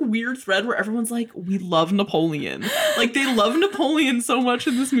this like weird thread where everyone's like, we love Napoleon. Like they love Napoleon so much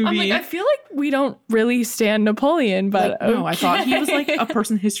in this movie. I'm like, I feel like we don't really stand Napoleon, but like, no, I thought he was like a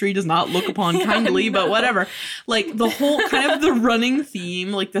person history does not look upon kindly, but whatever. Like the whole kind of the running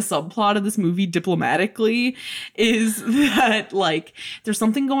theme, like the subplot of this movie diplomatically is that like there's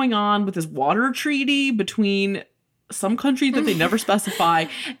something going on with this water treaty between some country that they never specify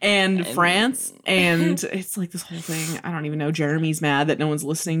and France, and it's like this whole thing. I don't even know. Jeremy's mad that no one's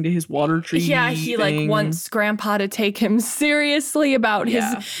listening to his water treaty. Yeah, he like wants Grandpa to take him seriously about his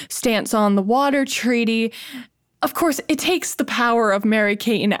Yeah. stance on the water treaty. of course, it takes the power of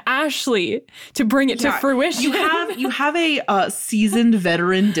Mary-Kate and Ashley to bring it to fruition. You have a seasoned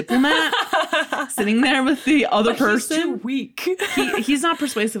veteran diplomat sitting there with the other person. He's too weak. He's not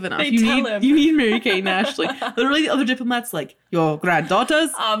persuasive enough. They tell him. You need Mary-Kate and Ashley. Literally, the other diplomat's like, your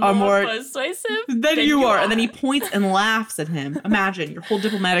granddaughters are more persuasive than you are. And then he points and laughs at him. Imagine your whole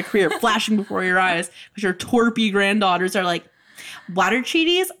diplomatic career flashing before your eyes because your torpy granddaughters are like, water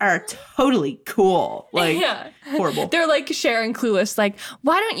treaties are totally cool. Like, horrible. They're like sharing Clueless, like,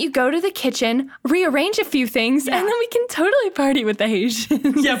 why don't you go to the kitchen, rearrange a few things, and then we can totally party with the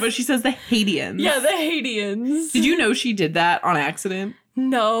Haitians. Yeah, but she says the Haitians. Yeah, the Haitians. Did you know she did that on accident?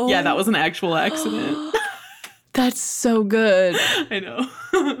 No. Yeah, that was an actual accident. That's so good. I know.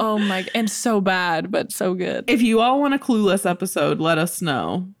 Oh my, and so bad, but so good. If you all want a Clueless episode, let us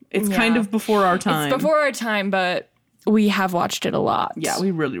know. It's kind of before our time. It's before our time, but we have watched it a lot. Yeah, we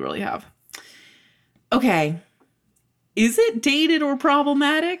really, really have. Okay. Is it dated or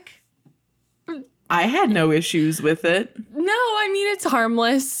problematic? I had no issues with it. No, I mean, it's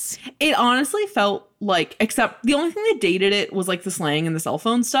harmless. It honestly felt like, except the only thing that dated it was like the slang and the cell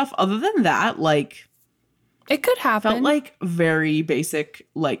phone stuff. Other than that, like, it could happen. felt like very basic,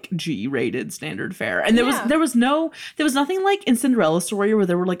 like G-rated standard fare. And there was nothing like in Cinderella Story where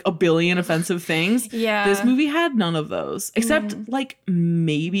there were like a billion offensive things. Yeah. This movie had none of those. Except like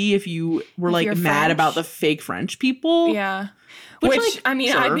maybe if you were If like you're mad French. about the fake French people. Yeah. Which, Which like, I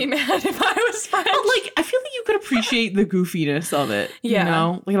mean, sure. I'd be mad if I was French. But like I feel like you could appreciate the goofiness of it. Yeah. You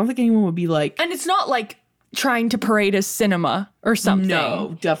know? Like I don't think anyone would be like, And it's not like trying to parade as cinema or something.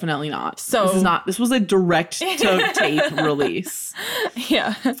 no, definitely not. So- this was a direct to tape release.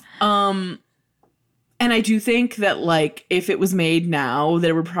 Yeah. And I do think that, like, if it was made now,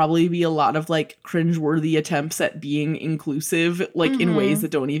 there would probably be a lot of, like, cringeworthy attempts at being inclusive, like, in ways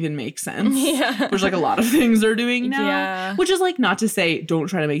that don't even make sense. Yeah. Which, like, a lot of things are doing now. Yeah. Which is, like, not to say don't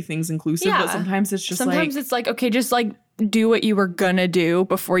try to make things inclusive, but sometimes it's just, Sometimes it's like, okay, just like do what you were gonna do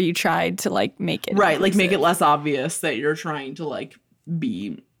before you tried to like make it. right, like, make it inclusive. less obvious that you're trying to, like,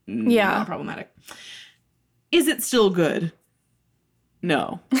 be not problematic. Is it still good?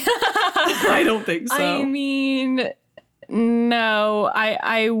 No. I don't think so. I mean, no,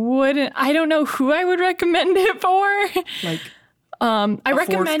 I wouldn't. I don't know who I would recommend it for. like, I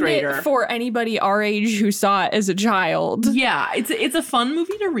recommend grader. it for anybody our age who saw it as a child. yeah, it's a fun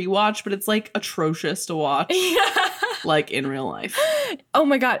movie to rewatch, but it's, like, atrocious to watch. Like, in real life. Oh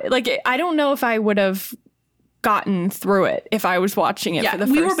my God. Like, I don't know if I would have gotten through it if I was watching it for the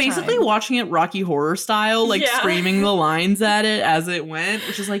first time. We were basically watching it Rocky Horror style, like screaming the lines at it as it went,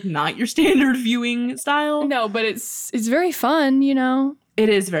 which is like not your standard viewing style. No, but it's very fun, you know. It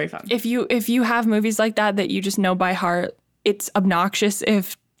is very fun. If you have movies like that you just know by heart, it's obnoxious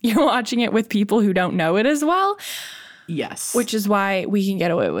if you're watching it with people who don't know it as well. Yes. Which is why we can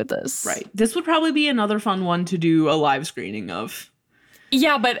get away with this. Right. This would probably be another fun one to do a live screening of.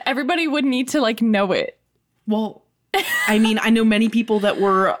 Yeah, but everybody would need to like know it. Well, I mean, I know many people that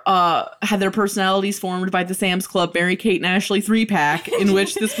were had their personalities formed by the Sam's Club Mary-Kate and Ashley 3-pack in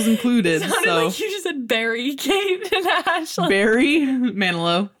which this was included. Sounded So like you just said Barry, Kate, and Ashley. Barry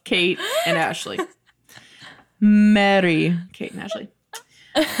Manilow, Kate, and Ashley. Mary, Kate, and Ashley.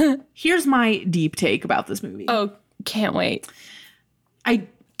 Here's my deep take about this movie. Oh, can't wait. I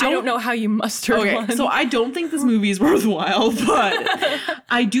don't know how you mustered one. So I don't think this movie is worthwhile, but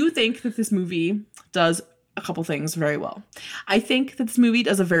I do think that this movie does a couple things very well. I think that this movie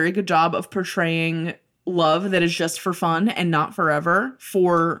does a very good job of portraying love that is just for fun and not forever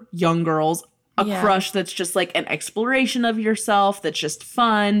for young girls. A crush that's just like an exploration of yourself, that's just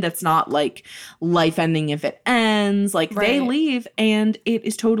fun, that's not like life ending if it ends. Like they leave and it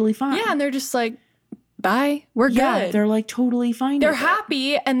is totally fine. Yeah, and they're just like, bye, we're good. They're like totally fine. They're with it.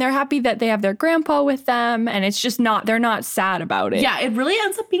 happy, and they're happy that they have their grandpa with them, and it's just not, they're not sad about it. Yeah, it really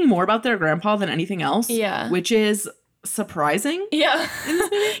ends up being more about their grandpa than anything else. Yeah. Which is surprising. Yeah.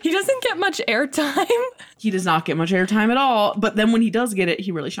 He doesn't get much airtime. He does not get much airtime at all. But then when he does get it,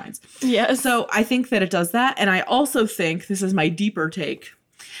 he really shines. Yeah. So I think that it does that. And I also think, this is my deeper take,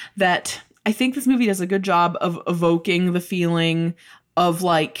 that I think this movie does a good job of evoking the feeling of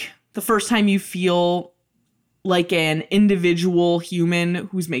like the first time you feel like an individual human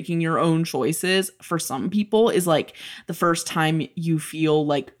who's making your own choices. For some people is like the first time you feel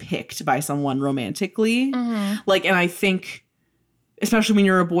like picked by someone romantically. Like, and I think especially when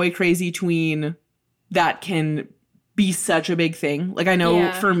you're a boy crazy tween, that can be such a big thing. Like I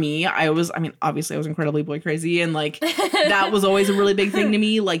know for me, obviously I was incredibly boy crazy, and like that was always a really big thing to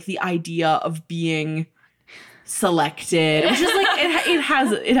me. Like the idea of being selected, which is like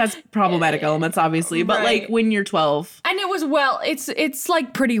it has problematic elements, obviously, but Right. like when you're 12. And it was it's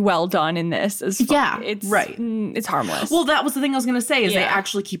like pretty well done in this as far. Yeah, It's right. It's harmless. Well, that was the thing I was going to say is they Yeah.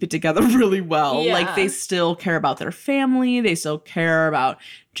 actually keep it together really well. Yeah. Like they still care about their family. They still care about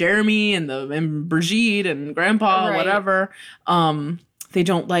Jeremy and Brigitte and Grandpa, Right. whatever. They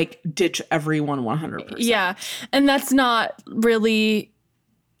don't like ditch everyone 100%. Yeah. And that's not really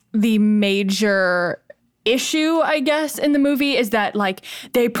the major issue, I guess, in the movie, is that like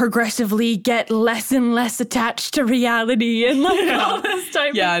they progressively get less and less attached to reality and like all this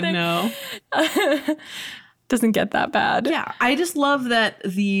type Yeah, of thing. no. Doesn't get that bad. Yeah, I just love that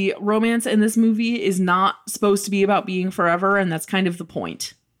the romance in this movie is not supposed to be about being forever, and that's kind of the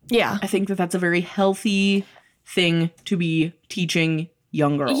point. Yeah. I think that that's a very healthy thing to be teaching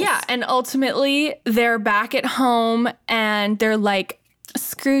young girls. Yeah, and ultimately they're back at home and they're like,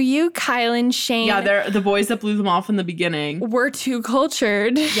 screw you, Kyle and Shane. Yeah, they're the boys that blew them off in the beginning. We're too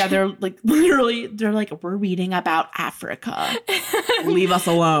cultured. Yeah, they're like literally, they're like, we're reading about Africa. Leave us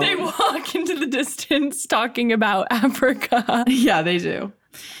alone. They walk into the distance talking about Africa. Yeah, they do.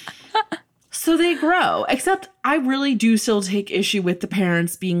 So they grow, except I really do still take issue with the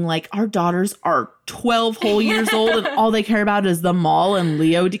parents being like, our daughters are 12 whole years old and all they care about is the mall and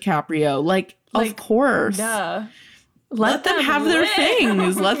Leo DiCaprio. Like of course. Duh. Let them have their live.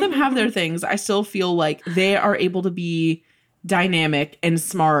 things. Let them have their things. I still feel like they are able to be dynamic and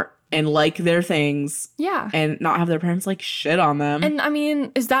smart and like their things Yeah. and not have their parents like shit on them. And I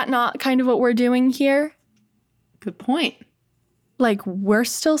mean, is that not kind of what we're doing here? Good point. Like, we're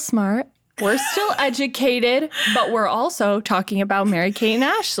still smart, we're still educated, but we're also talking about Mary Kate and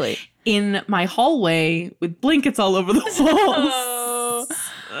Ashley. In my hallway with blankets all over the walls.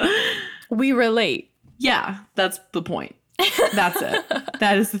 We relate. Yeah, that's the point. That's it.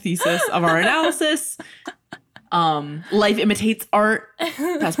 That is the thesis of our analysis. Life imitates art.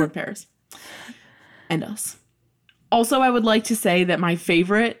 Passport Paris. And us. Also, I would like to say that my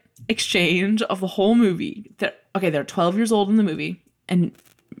favorite exchange of the whole movie, they're 12 years old in the movie, and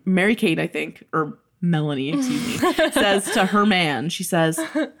Mary Kate, I think, or Melanie, excuse me, says to her man, she says,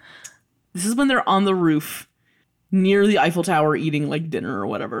 this is when they're on the roof near the Eiffel Tower eating like dinner or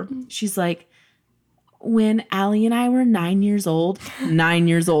whatever. She's like, when Allie and I were 9 years old,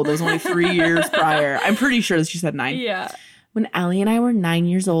 that was only 3 years prior. I'm pretty sure that she said 9. Yeah. When Allie and I were 9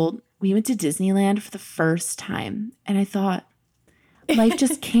 years old, we went to Disneyland for the first time. And I thought, life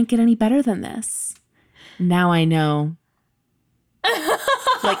just can't get any better than this. Now I know.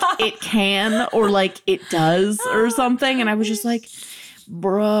 Like it can, or like it does, or something. And I was just like,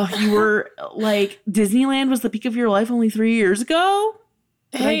 bruh, you were like, Disneyland was the peak of your life only 3 years ago?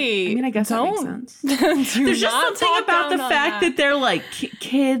 Hey, I mean, I guess that makes sense. There's just not something talk about the down on fact that they're like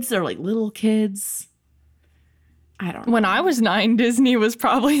kids or like little kids. I don't know. When I was 9, Disney was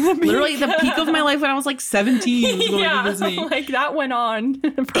probably the peak. Literally the peak of my life when I was like 17 was going to Disney. like that went on.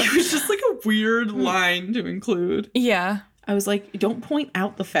 It was just like a weird line to include. Yeah. I was like, don't point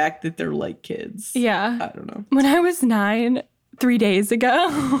out the fact that they're like kids. Yeah. I don't know. When I was 9, 3 days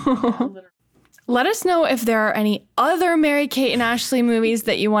ago. Let us know if there are any other Mary Kate and Ashley movies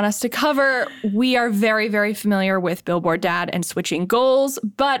that you want us to cover. We are very, very familiar with Billboard Dad and Switching Goals,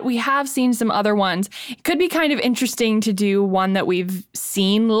 but we have seen some other ones. It could be kind of interesting to do one that we've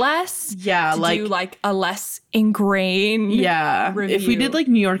seen less. Yeah, to like do like a less ingrained. yeah. If we review. did like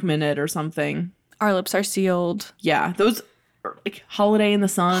New York Minute or something. Our Lips Are Sealed. Yeah, those are like Holiday in the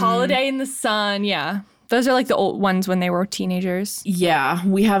Sun. Holiday in the Sun. Yeah. Those are like the old ones when they were teenagers. Yeah,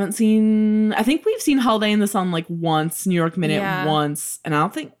 we haven't seen. I think we've seen Holiday in the Sun like once, New York Minute Yeah. once, and I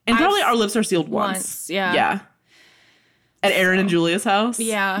don't think, and probably Our Lips Are Sealed once. Yeah. Yeah. At Aaron and Julia's house.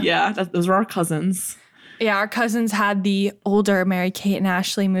 Yeah. Yeah, those were our cousins. Yeah, our cousins had the older Mary Kate and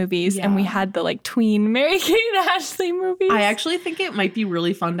Ashley movies, and we Yeah. had the like tween Mary Kate and Ashley movies. I actually think it might be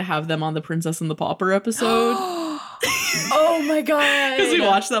really fun to have them on the Princess and the Pauper episode oh my god, because we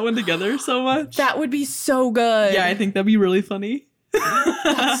watched that one together so much. that would be so good. Yeah, I think that'd be really funny.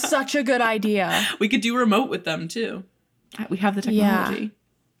 That's such a good idea. We could do remote with them too. We have the Yeah. technology.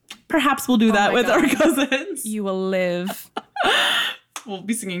 Perhaps we'll do that my with our God. cousins. You will live. We'll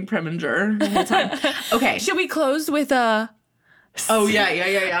be singing Preminger the whole time. Okay. Should we close with a Oh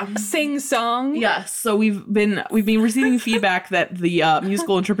yeah. sing song? Yes. So we've been receiving feedback that the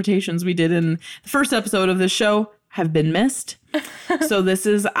musical interpretations we did in the first episode of this show have been missed. So this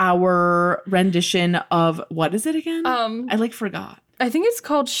is our rendition of, what is it again? I like forgot. I think it's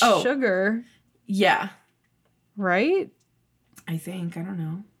called Oh. Sugar, Yeah. right? I think. I don't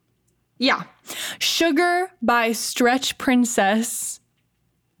know. Yeah. Sugar by Stretch Princess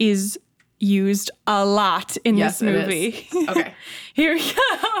is used a lot in Yes, this it movie. is. Okay. Here we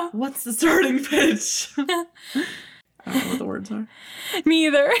go. What's the starting pitch? I don't know what the words are.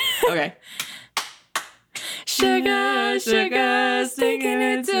 Neither. Okay. Sugar, sugar, sticking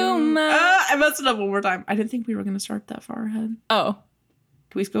it to my... I messed it up one more time. I didn't think we were going to start that far ahead. Oh.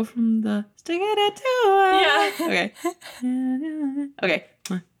 Do we go from the sticking it to my... Yeah. Okay. Okay.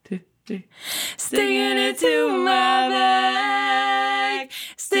 1, 2, 3. Sticking it to my back.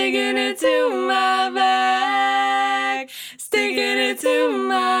 Sticking it to my back. Sticking it to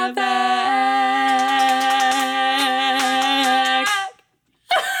my back.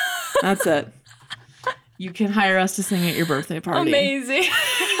 That's it. You can hire us to sing at your birthday party. Amazing.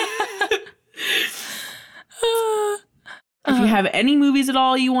 If you have any movies at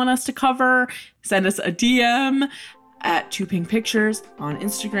all you want us to cover, send us a DM at 2pinkpictures on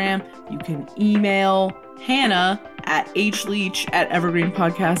Instagram. You can email Hannah at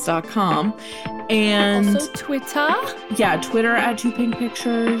hleach@evergreenpodcast.com. And Also Twitter. yeah, Twitter at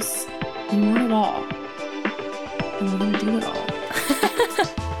 2pinkpictures. We want it all. And we're going to do it all.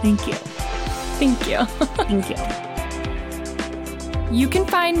 Thank you. Thank you. Thank you. You can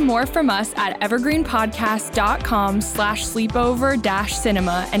find more from us at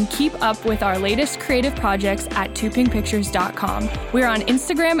evergreenpodcast.com/sleepover-cinema and keep up with our latest creative projects at 2pinkpictures.com. We're on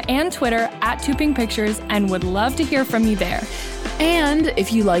Instagram and Twitter at 2pinkpictures and would love to hear from you there. And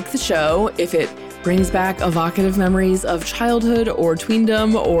if you like the show, if it brings back evocative memories of childhood or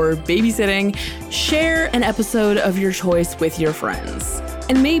tweendom or babysitting, share an episode of your choice with your friends.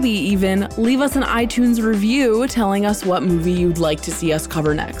 And maybe even leave us an iTunes review telling us what movie you'd like to see us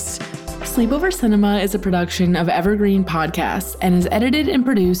cover next. Sleepover Cinema is a production of Evergreen Podcasts and is edited and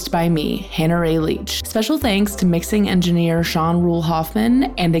produced by me, Hannah Ray Leach. Special thanks to mixing engineer Sean Rule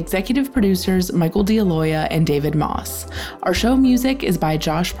Hoffman and executive producers Michael D'Aloia and David Moss. Our show music is by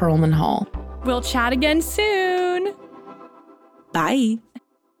Josh Perlman Hall. We'll chat again soon. Bye.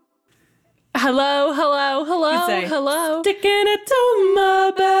 Hello, hello, hello, Say, hello. Sticking it to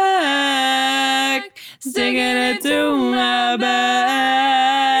my back. Sticking it to my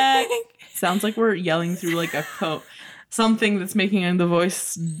back. Sounds like we're yelling through like a something that's making the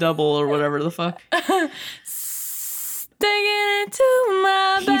voice double or whatever the fuck. Sticking it to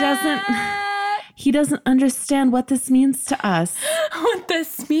my back. He doesn't understand what this means to us. What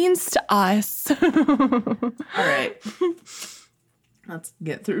this means to us. All right. Let's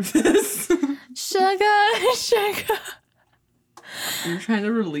get through this. Sugar, sugar. We're trying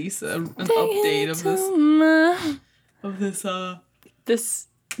to release an update of this this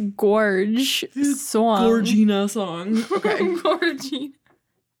gorge song. Gorgina song. Okay. Gorgina.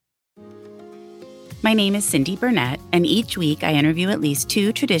 My name is Cindy Burnett, and each week I interview at least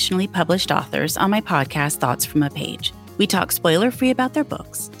 2 traditionally published authors on my podcast, Thoughts from a Page. We talk spoiler-free about their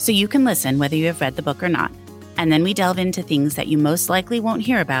books, so you can listen whether you have read the book or not. And then we delve into things that you most likely won't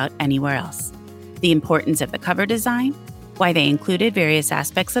hear about anywhere else. The importance of the cover design, why they included various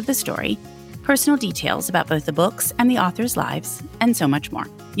aspects of the story, personal details about both the books and the authors' lives, and so much more.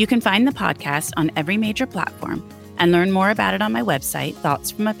 You can find the podcast on every major platform and learn more about it on my website,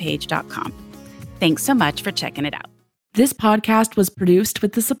 thoughtsfromapage.com. Thanks so much for checking it out. This podcast was produced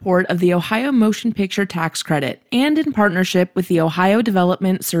with the support of the Ohio Motion Picture Tax Credit and in partnership with the Ohio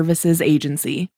Development Services Agency.